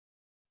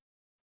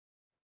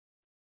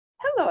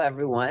Hello,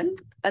 everyone.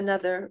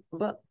 Another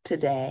book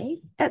today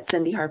at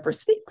Cindy Harper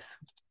Speaks.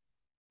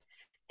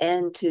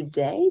 And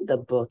today the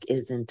book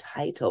is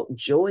entitled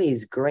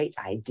Joy's Great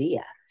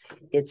Idea.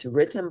 It's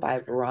written by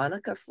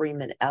Veronica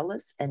Freeman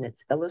Ellis and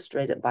it's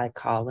illustrated by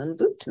Colin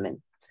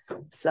Bootman.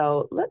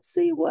 So let's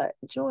see what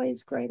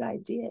Joy's great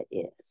idea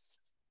is.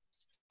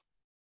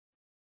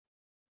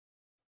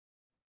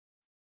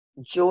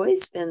 Joy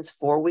spends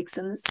 4 weeks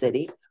in the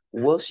city.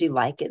 Will she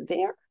like it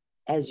there?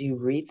 As you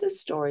read the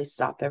story,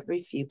 stop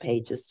every few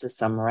pages to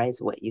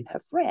summarize what you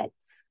have read.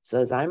 So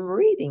as I'm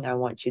reading, I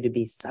want you to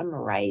be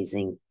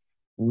summarizing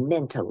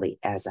mentally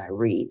as I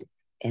read.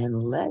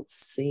 And let's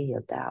see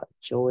about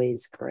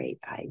Joy's great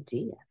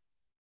idea.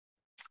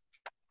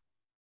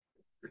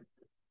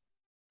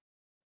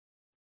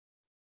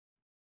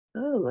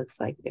 Oh, looks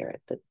like they're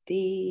at the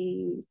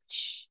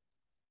beach.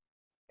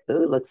 Oh,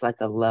 looks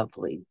like a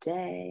lovely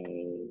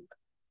day.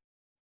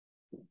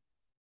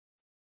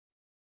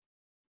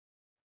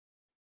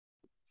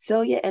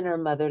 Celia and her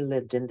mother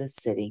lived in the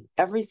city.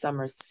 Every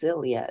summer,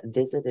 Celia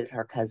visited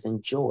her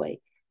cousin Joy.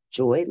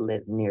 Joy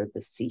lived near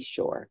the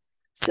seashore.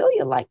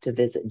 Celia liked to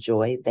visit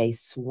Joy. They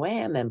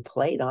swam and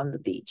played on the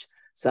beach.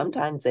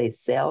 Sometimes they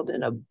sailed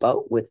in a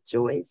boat with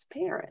Joy's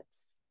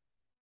parents.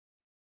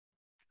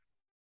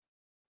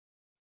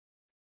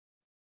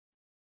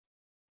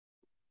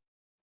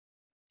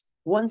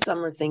 One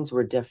summer, things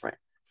were different.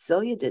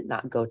 Celia did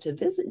not go to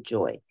visit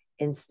Joy.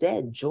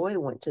 Instead, Joy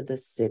went to the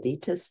city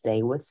to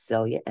stay with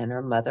Celia and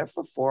her mother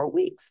for 4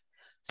 weeks.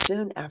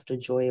 Soon after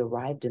Joy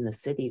arrived in the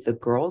city, the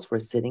girls were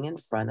sitting in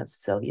front of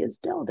Celia's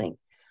building.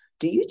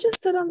 Do you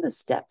just sit on the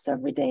steps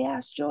every day?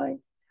 Asked Joy.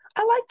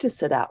 I like to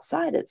sit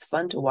outside. It's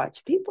fun to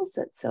watch people,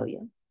 said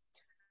Celia.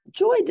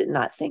 Joy did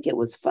not think it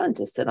was fun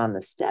to sit on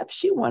the steps.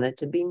 She wanted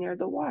to be near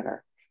the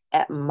water.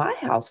 At my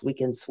house, we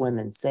can swim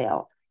and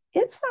sail.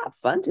 It's not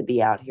fun to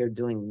be out here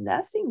doing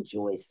nothing,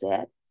 Joy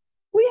said.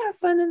 We have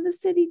fun in the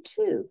city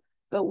too,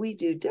 but we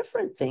do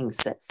different things,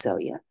 said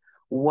Celia.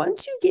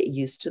 Once you get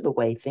used to the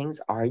way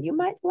things are, you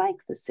might like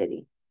the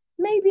city.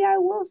 Maybe I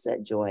will,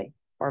 said Joy,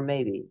 or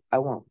maybe I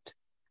won't.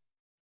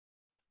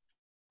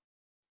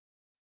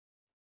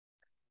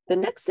 The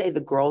next day,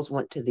 the girls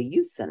went to the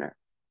youth center.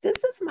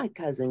 This is my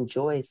cousin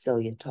Joy,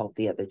 Celia told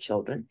the other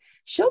children.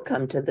 She'll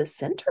come to the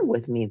center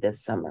with me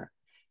this summer.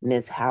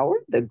 Miss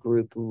Howard, the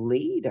group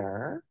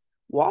leader,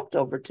 walked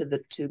over to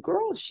the two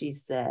girls. She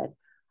said,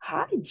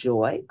 Hi,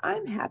 Joy.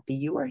 I'm happy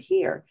you are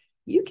here.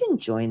 You can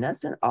join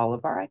us in all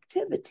of our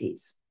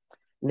activities.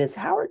 Miss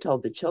Howard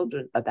told the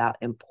children about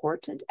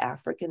important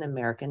African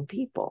American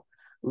people.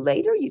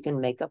 Later, you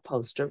can make a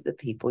poster of the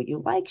people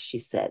you like, she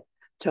said.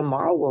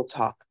 Tomorrow, we'll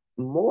talk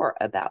more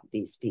about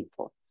these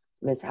people.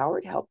 Miss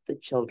Howard helped the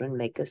children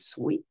make a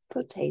sweet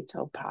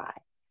potato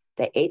pie.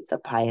 They ate the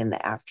pie in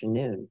the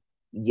afternoon.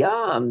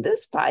 Yum,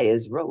 this pie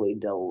is really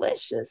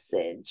delicious,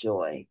 said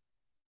Joy.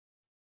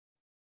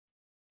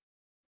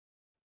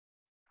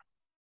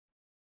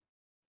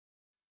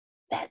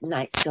 That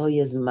night,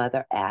 Celia's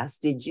mother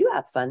asked, Did you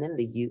have fun in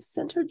the youth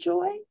center,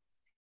 Joy?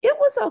 It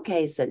was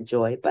okay, said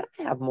Joy, but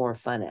I have more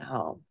fun at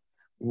home.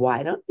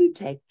 Why don't you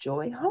take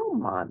Joy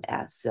home, Mom?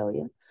 Asked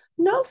Celia.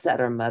 No,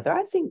 said her mother.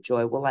 I think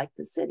Joy will like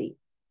the city.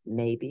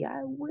 Maybe I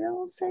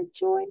will, said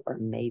Joy, or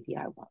maybe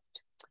I won't.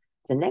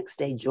 The next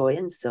day, Joy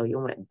and Celia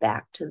went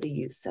back to the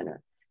youth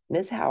center.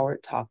 Miss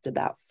Howard talked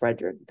about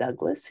Frederick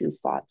Douglass, who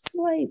fought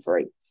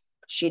slavery.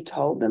 She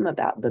told them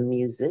about the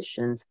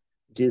musicians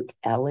Duke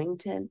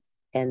Ellington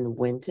and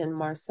Wynton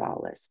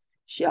Marsalis.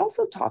 She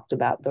also talked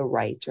about the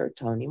writer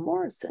Toni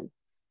Morrison.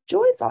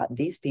 Joy thought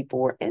these people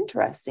were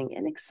interesting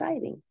and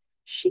exciting.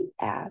 She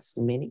asked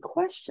many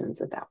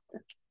questions about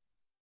them.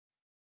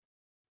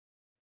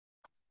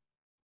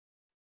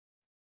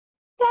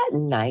 That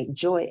night,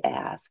 Joy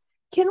asked,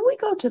 Can we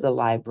go to the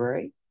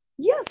library?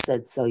 Yes,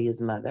 said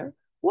Celia's mother.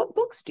 What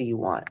books do you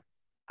want?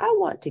 I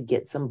want to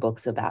get some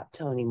books about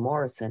Toni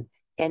Morrison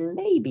and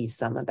maybe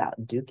some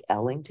about Duke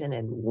Ellington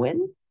and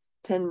Wynton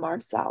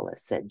Marsalis,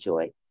 said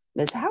Joy.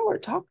 Miss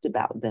Howard talked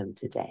about them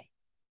today.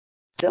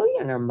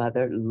 Celia and her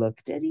mother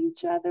looked at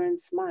each other and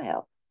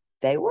smiled.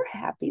 They were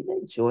happy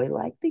that Joy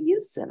liked the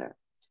youth center.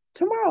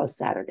 Tomorrow is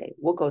Saturday.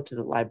 We'll go to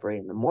the library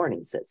in the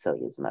morning, said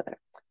Celia's mother.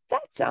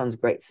 That sounds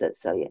great, said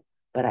Celia,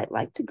 but I'd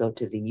like to go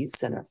to the youth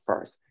center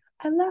first.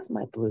 I left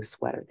my blue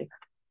sweater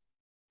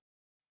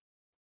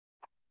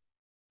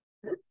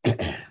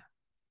there.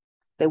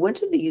 They went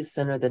to the youth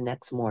center the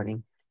next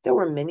morning. There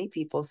were many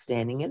people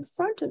standing in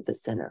front of the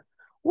center.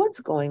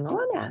 What's going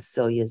on? Asked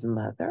Celia's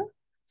mother.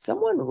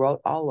 Someone wrote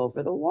all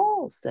over the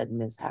walls, said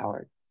Miss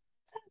Howard.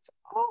 That's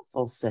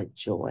awful, said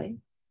Joy.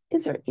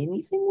 Is there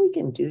anything we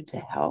can do to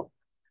help?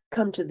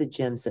 Come to the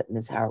gym, said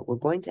Miss Howard. We're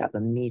going to have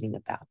a meeting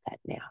about that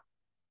now.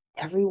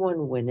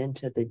 Everyone went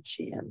into the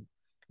gym.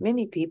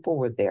 Many people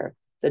were there.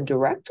 The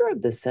director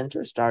of the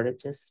center started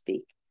to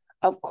speak.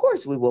 Of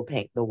course we will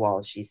paint the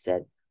walls, she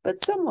said,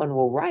 but someone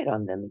will write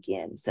on them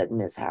again, said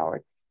Miss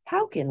Howard.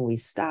 How can we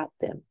stop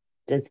them?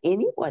 Does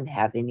anyone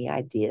have any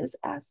ideas?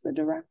 Asked the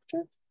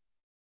director.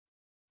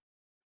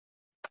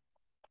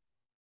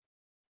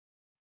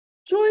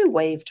 Joy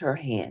waved her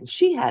hand.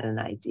 She had an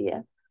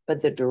idea,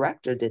 but the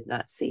director did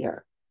not see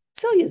her.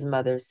 Celia's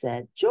mother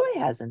said, Joy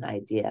has an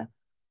idea.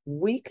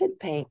 We could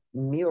paint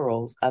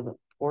murals of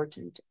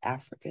important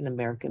African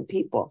American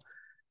people.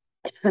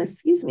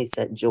 Excuse me,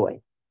 said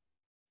Joy.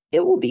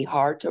 It will be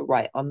hard to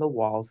write on the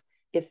walls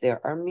if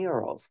there are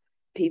murals.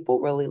 People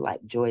really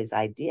liked Joy's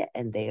idea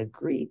and they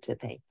agreed to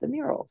paint the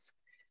murals.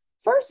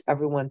 First,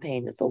 everyone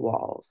painted the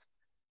walls.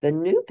 The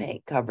new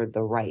paint covered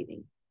the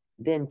writing.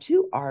 Then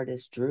two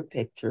artists drew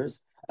pictures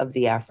of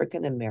the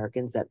African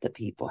Americans that the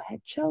people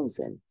had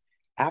chosen.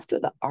 After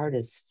the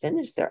artists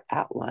finished their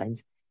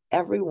outlines,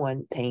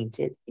 everyone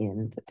painted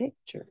in the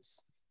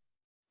pictures.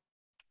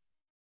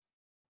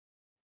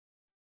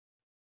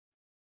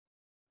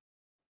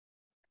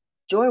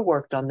 Joy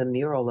worked on the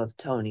mural of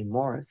Toni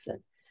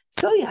Morrison.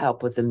 Celia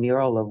helped with the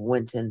mural of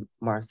Wynton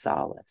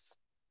Marsalis.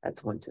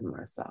 That's Wynton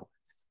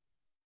Marsalis.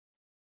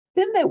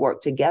 Then they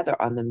worked together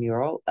on the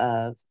mural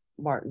of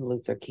Martin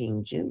Luther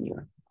King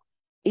Jr.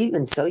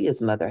 Even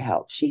Celia's mother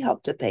helped. She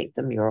helped to paint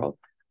the mural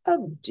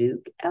of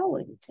Duke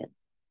Ellington.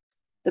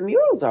 The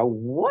murals are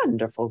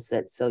wonderful,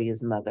 said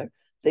Celia's mother.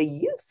 The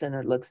youth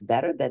center looks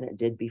better than it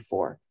did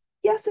before.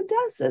 Yes, it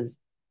does,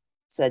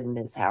 said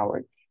Miss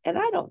Howard. And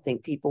I don't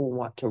think people will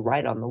want to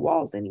write on the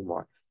walls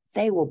anymore.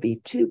 They will be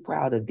too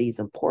proud of these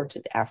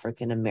important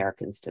African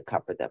Americans to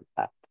cover them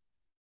up.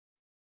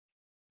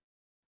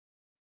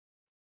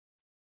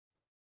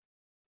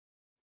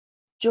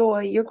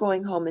 Joy, you're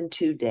going home in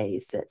 2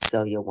 days, said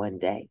Celia one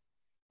day.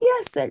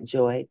 Yes, said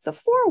Joy. The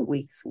 4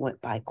 weeks went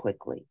by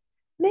quickly.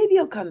 Maybe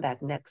you'll come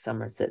back next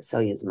summer, said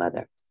Celia's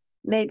mother.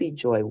 Maybe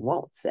Joy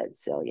won't, said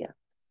Celia.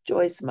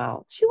 Joy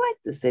smiled. She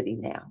liked the city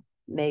now.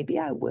 Maybe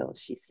I will,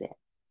 she said.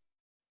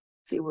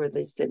 See where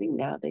they're sitting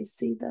now? They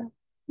see the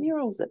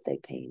murals that they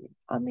painted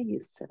on the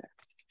youth center.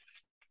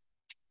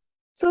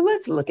 So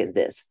let's look at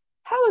this.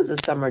 How is the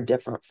summer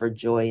different for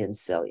Joy and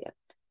Celia?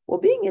 Well,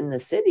 being in the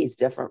city is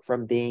different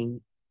from being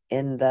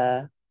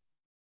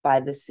by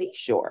the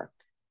seashore.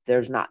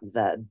 There's not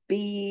the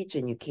beach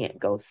and you can't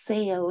go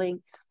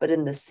sailing. But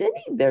in the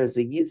city, there's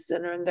a youth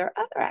center and there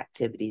are other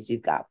activities.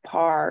 You've got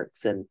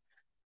parks and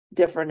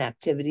different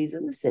activities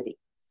in the city.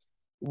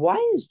 Why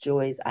is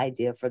Joy's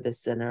idea for the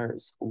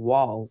center's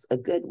walls a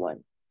good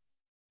one?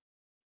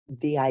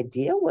 The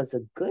idea was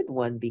a good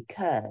one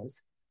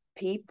because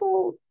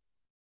people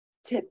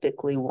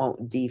typically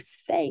won't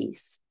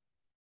deface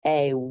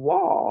a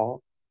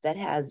wall that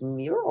has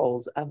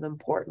murals of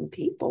important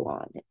people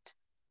on it.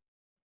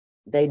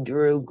 They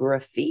drew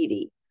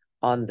graffiti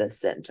on the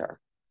center,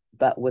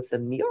 but with the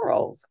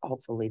murals,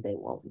 hopefully they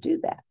won't do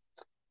that.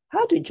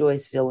 How do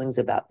Joy's feelings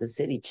about the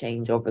city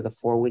change over the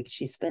 4 weeks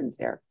she spends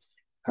there?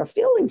 Her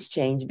feelings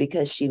change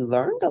because she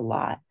learned a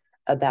lot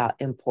about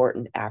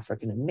important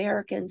African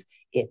Americans.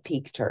 It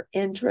piqued her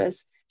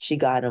interest. She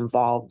got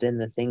involved in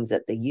the things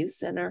at the youth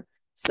center.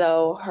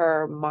 So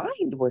her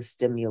mind was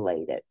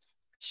stimulated.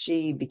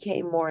 She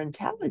became more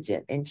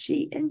intelligent and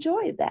she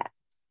enjoyed that.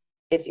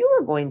 If you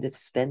were going to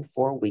spend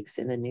 4 weeks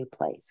in a new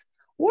place,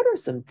 what are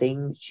some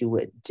things you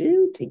would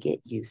do to get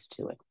used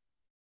to it?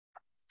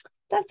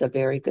 That's a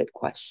very good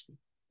question.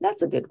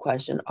 That's a good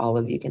question all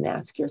of you can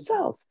ask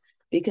yourselves,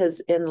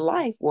 because in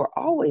life, we're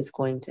always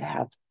going to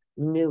have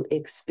new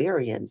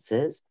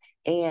experiences,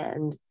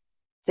 and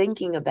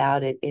thinking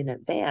about it in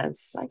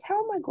advance, like,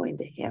 how am I going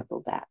to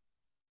handle that?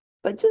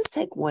 But just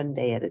take one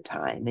day at a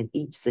time in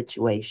each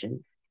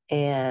situation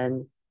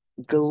and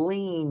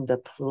glean the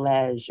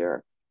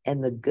pleasure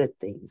and the good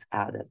things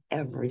out of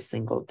every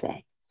single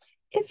day.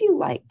 If you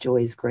like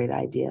Joy's great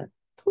idea,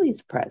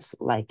 please press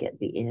like at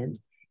the end,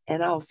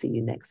 and I'll see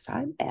you next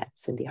time at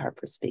Cindy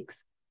Harper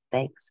Speaks.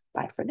 Thanks.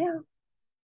 Bye for now.